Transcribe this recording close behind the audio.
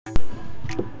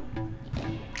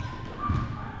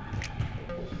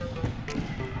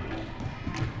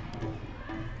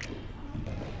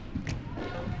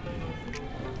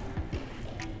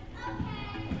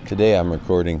Today I'm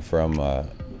recording from a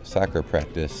soccer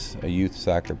practice, a youth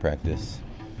soccer practice,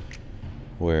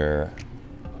 where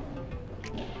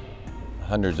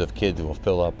hundreds of kids will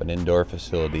fill up an indoor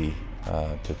facility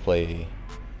to play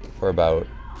for about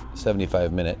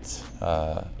 75 minutes,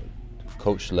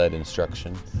 coach-led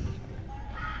instruction.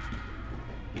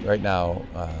 Right now,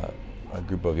 a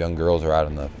group of young girls are out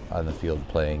on the field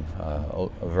playing a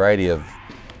variety of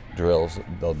drills.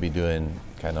 They'll be doing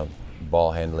kind of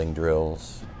ball handling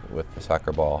drills with the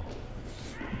soccer ball,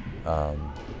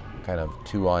 kind of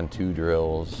 2-on-2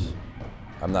 drills.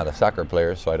 I'm not a soccer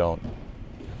player, so I don't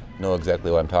know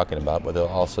exactly what I'm talking about, but they'll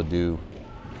also do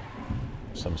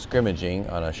some scrimmaging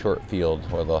on a short field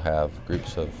where they'll have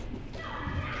groups of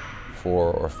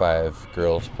 4 or 5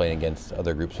 girls playing against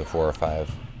other groups of 4 or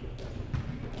 5,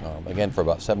 again for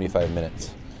about 75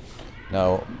 minutes.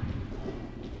 Now,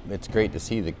 it's great to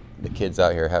see the kids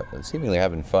out here seemingly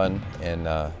having fun, and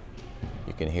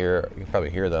you can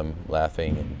probably hear them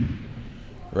laughing and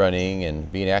running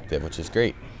and being active, which is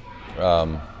great.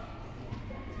 At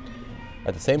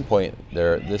the same point,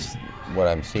 what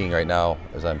I'm seeing right now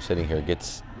as I'm sitting here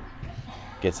gets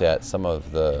at some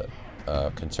of the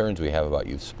concerns we have about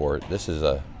youth sport. This is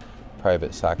a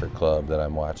private soccer club that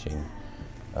I'm watching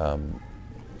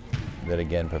that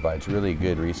again provides really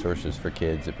good resources for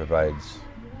kids. It provides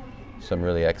some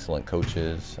really excellent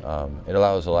coaches. It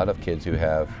allows a lot of kids who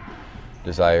have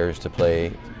desires to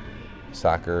play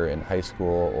soccer in high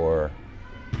school or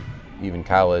even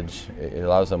college. It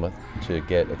allows them to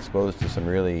get exposed to some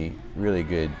really, really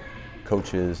good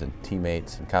coaches and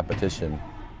teammates and competition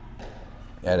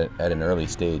at an early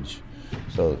stage.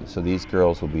 So these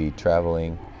girls will be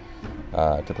traveling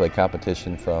to play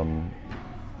competition from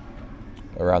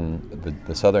around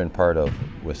the southern part of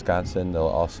Wisconsin. They'll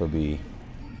also be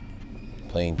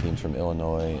playing teams from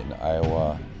Illinois and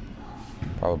Iowa,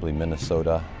 probably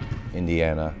Minnesota,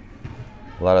 Indiana.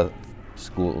 A lot of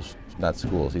schools,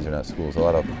 these are not schools, a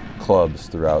lot of clubs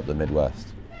throughout the Midwest.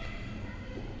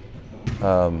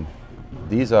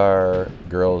 These are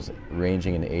girls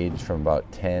ranging in age from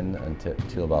about 10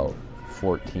 until about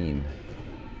 14.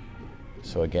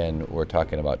 So again, we're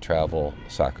talking about travel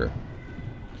soccer.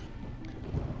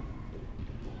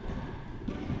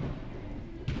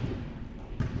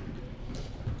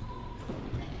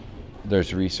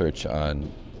 There's research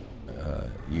on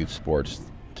youth sports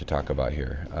to talk about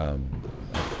here.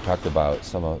 I've talked about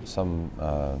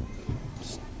some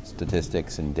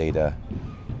statistics and data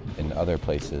in other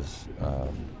places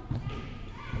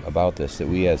about this that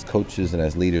we as coaches and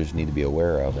as leaders need to be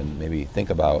aware of, and maybe think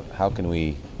about how can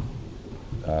we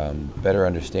better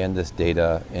understand this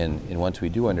data, and once we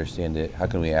do understand it, how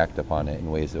can we act upon it in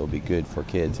ways that will be good for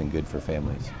kids and good for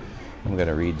families. I'm going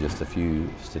to read just a few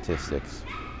statistics.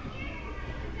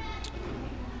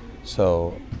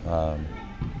 So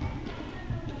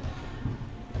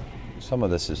some of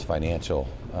this is financial.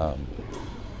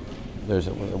 There's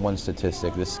one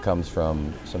statistic. This comes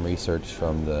from some research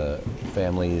from the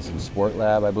Families and Sport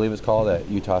Lab, I believe it's called, at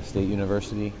Utah State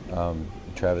University.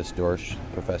 Travis Dorsch,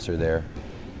 professor there,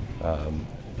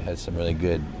 has some really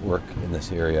good work in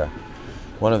this area.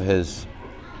 One of his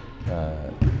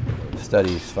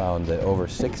studies found that over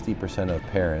 60% of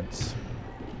parents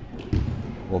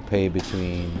will pay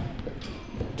between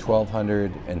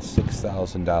 $1,200 and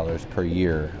 $6,000 per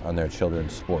year on their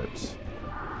children's sports.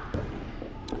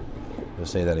 I'll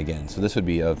say that again. So this would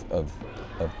be of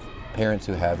parents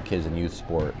who have kids in youth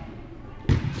sport,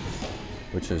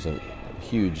 which is a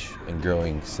huge and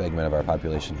growing segment of our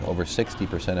population. Over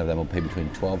 60% of them will pay between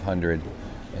 $1,200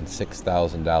 and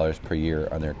 $6,000 per year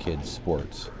on their kids'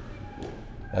 sports.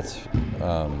 That's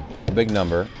a big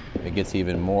number. It gets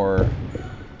even more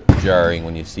jarring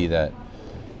when you see that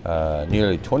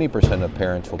nearly 20% of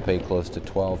parents will pay close to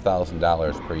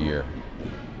 $12,000 per year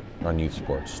on youth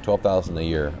sports. $12,000 a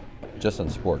year just on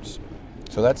sports.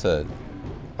 So that's like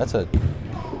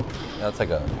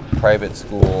a private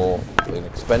school, an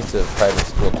expensive private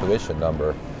school tuition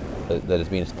number that is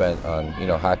being spent on,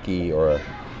 hockey or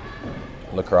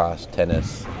lacrosse,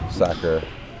 tennis, soccer,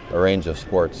 a range of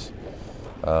sports.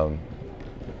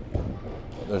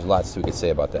 There's lots we could say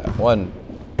about that. One,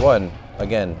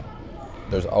 again,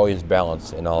 there's always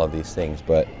balance in all of these things,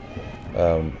 but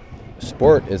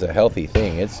sport is a healthy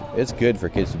thing. It's good for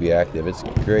kids to be active. It's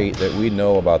great that we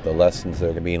know about the lessons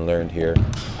that are being learned here.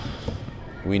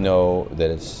 We know that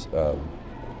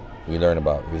we learn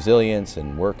about resilience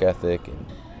and work ethic and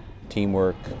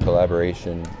teamwork,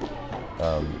 collaboration.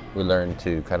 We learn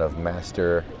to kind of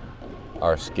master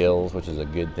our skills, which is a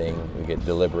good thing. We get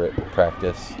deliberate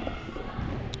practice.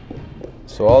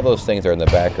 So all those things are in the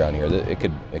background here.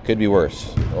 It could be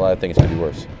worse. A lot of things could be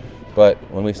worse. But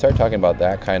when we start talking about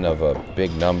that kind of a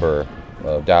big number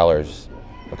of dollars,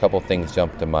 a couple things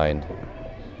jump to mind.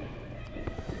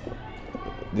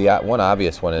 The one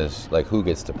obvious one is like who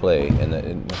gets to play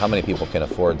and how many people can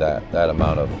afford that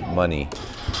amount of money.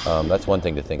 That's one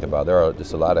thing to think about. There are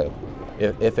just a lot of,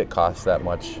 if it costs that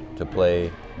much to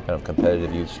play kind of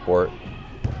competitive youth sport,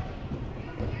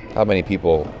 how many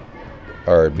people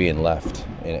are being left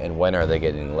and when are they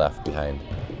getting left behind?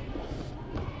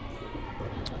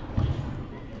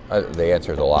 The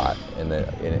answer is a lot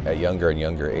at younger and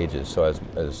younger ages. So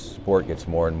as sport gets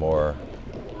more and more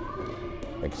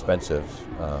expensive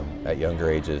at younger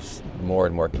ages, more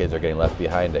and more kids are getting left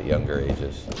behind at younger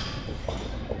ages.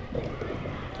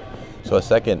 So a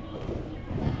second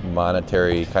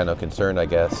monetary kind of concern, I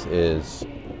guess, is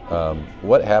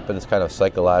what happens kind of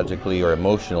psychologically or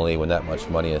emotionally when that much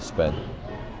money is spent.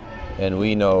 And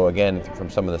we know, again, from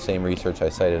some of the same research I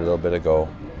cited a little bit ago,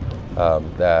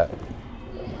 that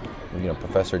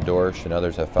Professor Dorsch and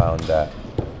others have found that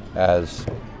as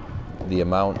the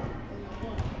amount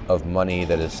of money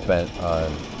that is spent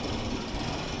on,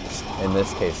 in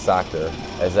this case, soccer,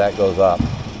 as that goes up,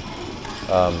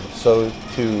 so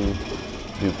too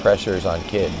do pressures on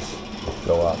kids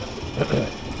go up.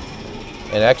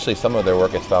 And actually, some of their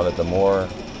work has found that the more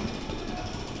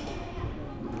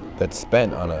that's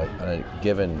spent on a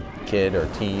given kid or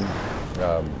team,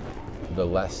 the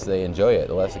less they enjoy it,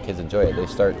 the less the kids enjoy it. They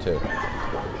start to,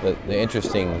 the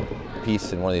interesting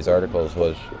piece in one of these articles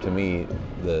was, to me,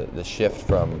 the shift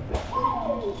from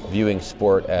viewing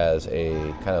sport as a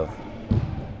kind of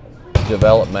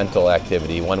developmental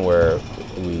activity, one where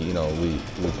we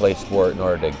play sport in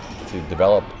order to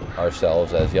develop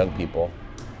ourselves as young people,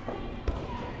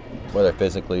 whether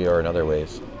physically or in other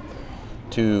ways,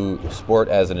 to sport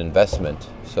as an investment.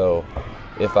 So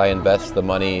if I invest the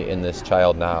money in this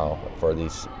child now for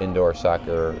these indoor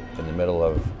soccer in the middle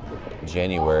of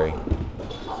January,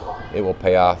 it will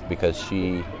pay off because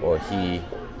she or he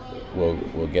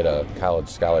will get a college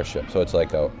scholarship. So it's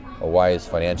like a wise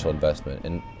financial investment.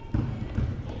 And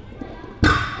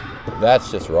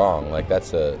that's just wrong. Like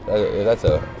that's a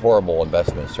horrible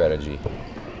investment strategy.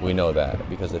 We know that,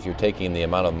 because if you're taking the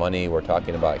amount of money we're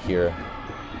talking about here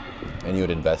and you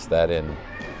would invest that in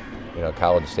a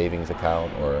college savings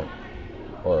account or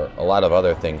a lot of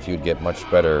other things, you'd get much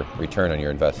better return on your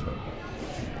investment.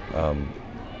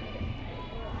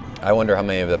 I wonder how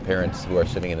many of the parents who are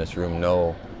sitting in this room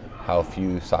know how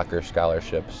few soccer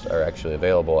scholarships are actually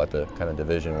available at the kind of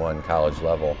Division I college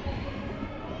level.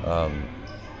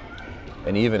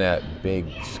 And even at big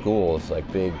schools,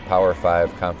 like big Power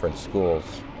 5 conference schools,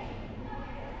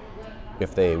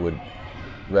 if they would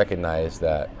recognize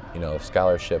that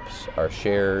scholarships are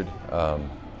shared,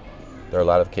 there are a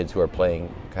lot of kids who are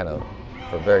playing kind of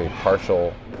for very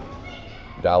partial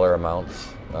dollar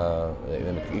amounts.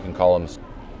 You can call them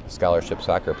scholarship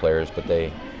soccer players, but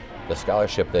the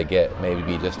scholarship they get may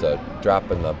be just a drop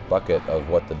in the bucket of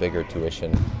what the bigger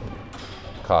tuition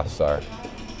costs are.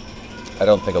 I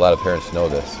don't think a lot of parents know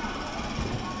this.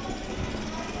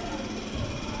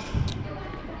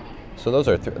 So those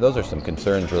are some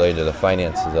concerns related to the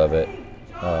finances of it.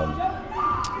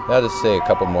 I'll just say a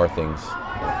couple more things.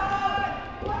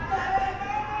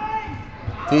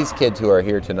 These kids who are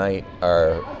here tonight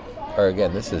are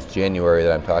again, this is January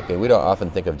that I'm talking. We don't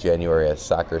often think of January as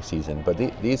soccer season, but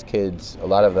these kids, a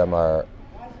lot of them are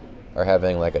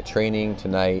having like a training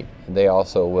tonight. They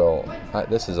also will,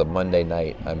 this is a Monday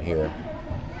night I'm here.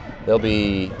 They'll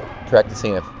be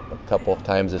practicing a couple of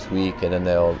times this week, and then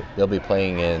they'll be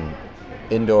playing in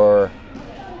indoor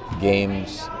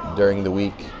games during the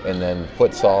week, and then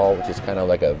futsal, which is kind of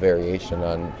like a variation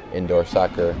on indoor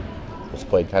soccer. It's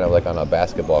played kind of like on a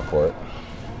basketball court.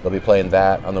 They'll be playing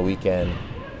that on the weekend.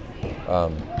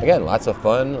 Again, lots of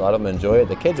fun. A lot of them enjoy it.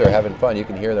 The kids are having fun. You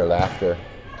can hear their laughter.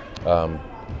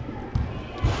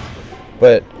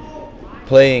 But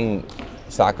playing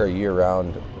soccer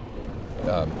year-round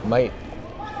might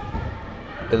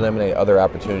eliminate other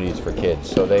opportunities for kids.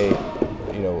 So they,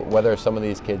 whether some of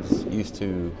these kids used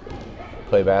to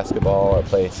play basketball or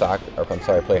play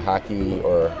play hockey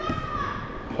or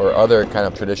other kind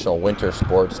of traditional winter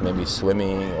sports, maybe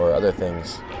swimming or other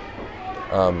things,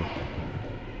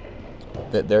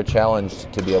 that they're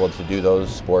challenged to be able to do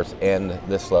those sports and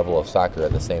this level of soccer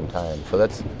at the same time. So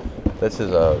this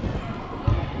is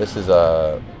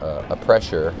a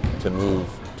pressure to move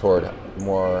toward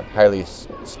more highly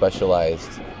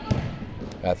specialized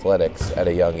athletics at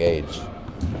a young age,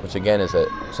 which again is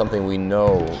something we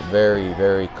know very,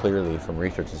 very clearly from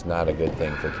research is not a good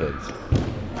thing for kids.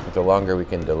 But the longer we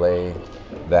can delay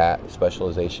that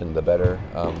specialization, the better.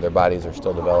 Their bodies are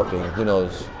still developing. Who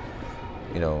knows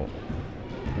you know,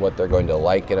 what they're going to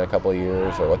like in a couple of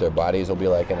years or what their bodies will be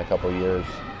like in a couple of years.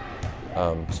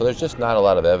 So there's just not a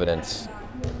lot of evidence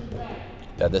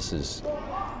that this is,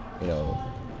 you know,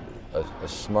 a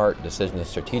smart decision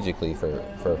strategically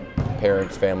for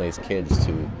parents, families, kids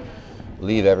to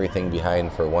leave everything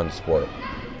behind for one sport.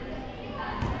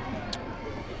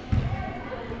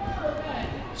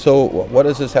 So what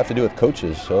does this have to do with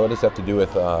coaches? So what does this have to do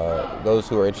with those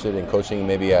who are interested in coaching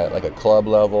maybe at like a club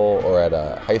level or at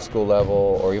a high school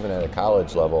level or even at a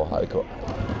college level?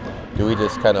 Do we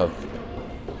just kind of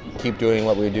keep doing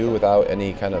what we do without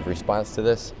any kind of response to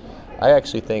this? I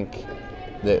actually think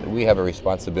that we have a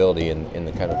responsibility in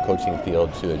the kind of coaching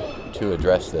field to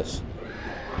address this.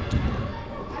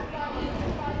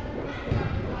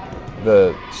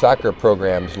 The soccer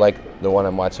programs like the one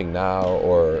I'm watching now,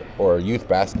 or youth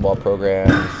basketball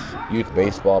programs, youth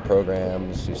baseball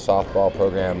programs, softball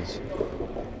programs.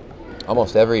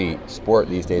 Almost every sport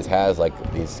these days has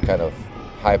like these kind of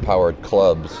high-powered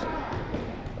clubs.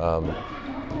 I'm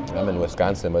in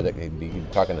Wisconsin, but they could be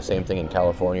talking the same thing in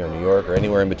California or New York or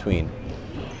anywhere in between.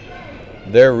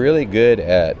 They're really good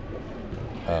at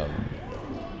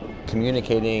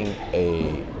communicating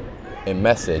a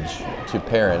message to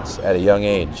parents at a young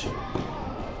age.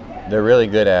 They're really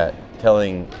good at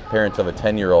telling parents of a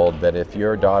 10-year-old that if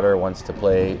your daughter wants to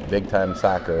play big-time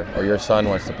soccer or your son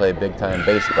wants to play big-time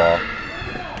baseball,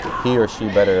 he or she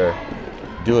better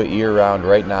do it year-round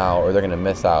right now or they're going to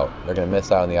miss out. They're going to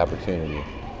miss out on the opportunity.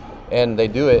 And they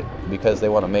do it because they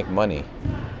want to make money.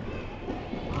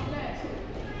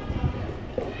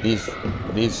 These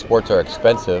sports are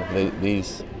expensive.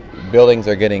 These buildings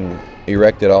are getting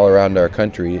erected all around our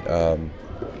country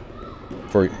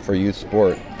for youth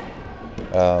sport,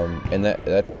 and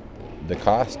that the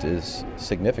cost is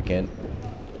significant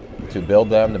to build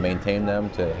them, to maintain them,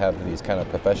 to have these kind of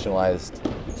professionalized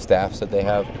staffs that they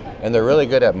have, and they're really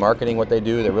good at marketing what they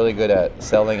do. They're really good at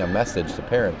selling a message to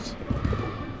parents.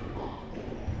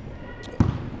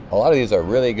 A lot of these are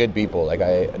really good people. Like,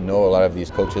 I know a lot of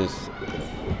these coaches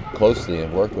closely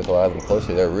and worked with a lot of them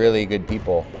closely. They're really good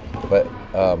people, but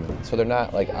so they're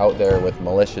not like out there with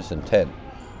malicious intent.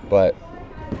 But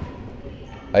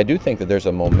I do think that there's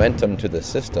a momentum to the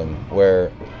system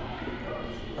where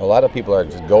a lot of people are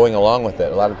just going along with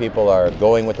it. A lot of people are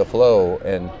going with the flow,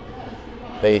 and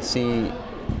they see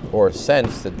or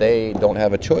sense that they don't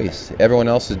have a choice. Everyone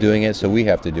else is doing it, so we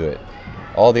have to do it.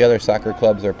 All the other soccer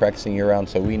clubs are practicing year-round,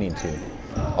 so we need to.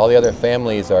 All the other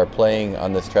families are playing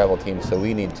on this travel team, so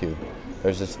we need to.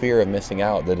 There's this fear of missing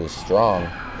out that is strong,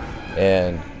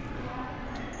 and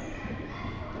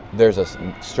there's a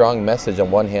strong message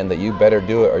on one hand that you better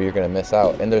do it or you're going to miss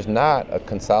out. And there's not a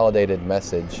consolidated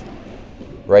message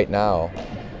right now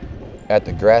at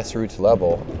the grassroots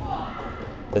level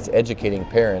that's educating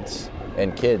parents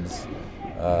and kids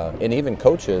and even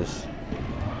coaches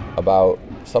about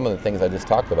some of the things I just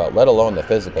talked about, let alone the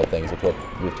physical things, which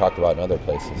we've talked about in other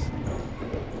places.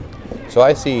 So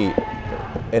I see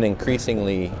an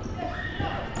increasingly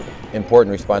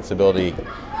important responsibility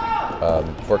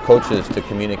for coaches to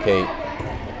communicate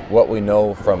what we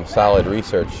know from solid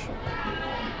research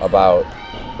about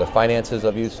the finances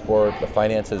of youth sport, the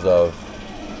finances of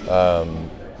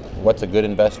what's a good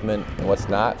investment and what's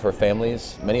not for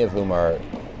families, many of whom are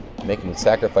making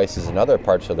sacrifices in other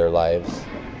parts of their lives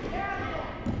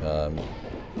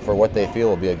for what they feel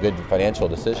will be a good financial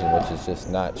decision, which is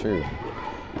just not true.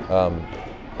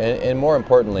 And more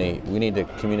importantly, we need to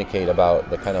communicate about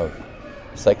the kind of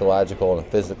psychological and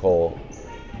physical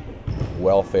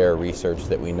welfare research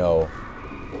that we know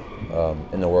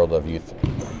in the world of youth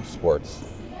sports.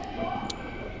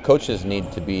 Coaches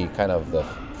need to be kind of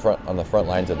on the front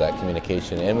lines of that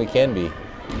communication, and we can be.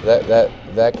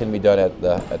 That can be done at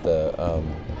the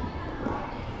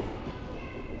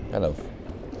kind of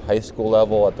high school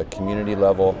level, at the community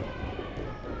level.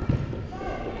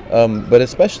 But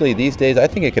especially these days, I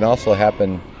think it can also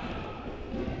happen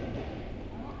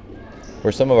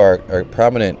where some of our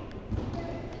prominent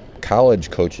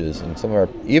college coaches and some of our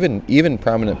even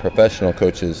prominent professional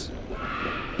coaches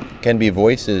can be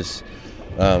voices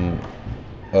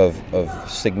of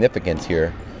significance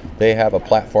here. They have a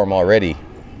platform already.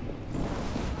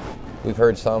 We've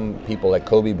heard some people like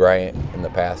Kobe Bryant in the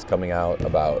past coming out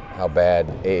about how bad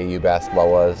AAU basketball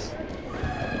was,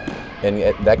 and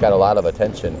that got a lot of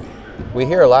attention. We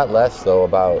hear a lot less, though,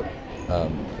 about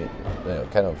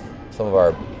kind of some of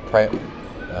our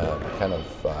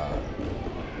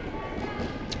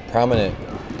prominent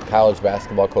college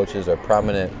basketball coaches or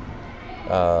prominent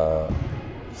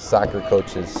soccer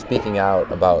coaches speaking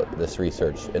out about this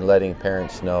research and letting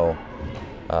parents know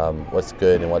what's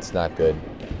good and what's not good.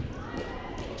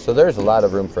 So there's a lot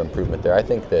of room for improvement there. I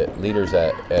think that leaders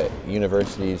at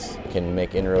universities can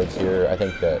make inroads here. I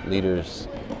think that leaders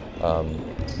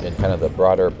in kind of the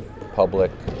broader public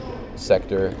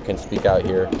sector can speak out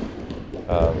here.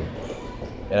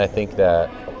 And I think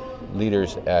that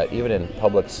leaders at even in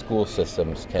public school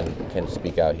systems can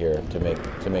speak out here to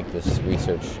make this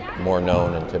research more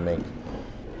known and to make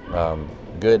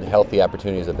good, healthy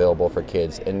opportunities available for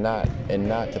kids, and not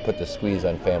to put the squeeze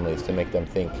on families to make them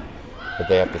think that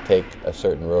they have to take a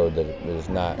certain road that is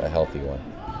not a healthy one.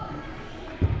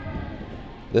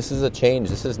 This is a change.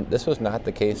 This was not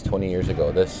the case 20 years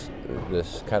ago. This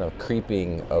kind of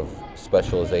creeping of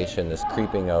specialization, this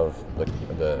creeping of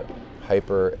the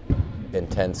hyper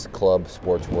intense club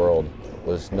sports world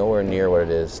was nowhere near what it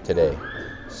is today.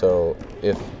 So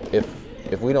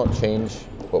if we don't change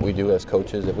what we do as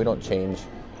coaches, if we don't change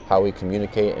how we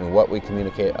communicate and what we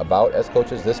communicate about as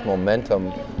coaches, this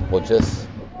momentum will just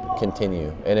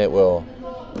continue, and it will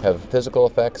have physical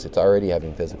effects. It's already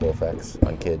having physical effects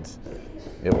on kids.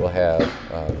 It will have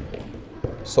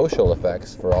social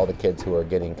effects for all the kids who are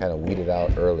getting kind of weeded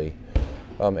out early.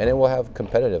 And it will have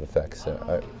competitive effects.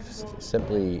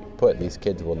 Simply put, these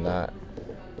kids will not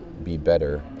be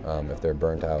better if they're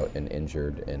burnt out and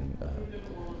injured and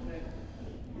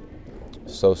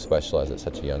so specialized at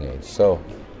such a young age. So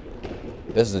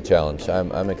this is a challenge.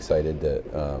 I'm excited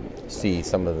to see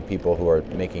some of the people who are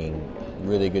making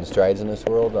really good strides in this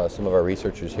world. Some of our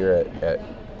researchers here at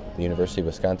the University of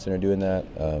Wisconsin are doing that.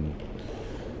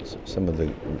 Some of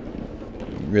the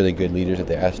really good leaders at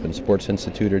the Aspen Sports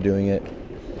Institute are doing it.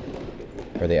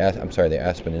 Or the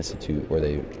Aspen Institute, where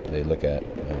they look at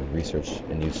research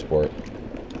in youth sport.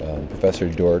 Professor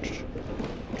Dorsch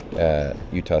at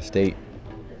Utah State,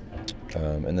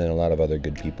 and then a lot of other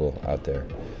good people out there.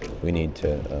 We need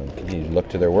to continue to look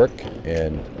to their work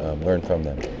and learn from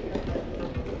them.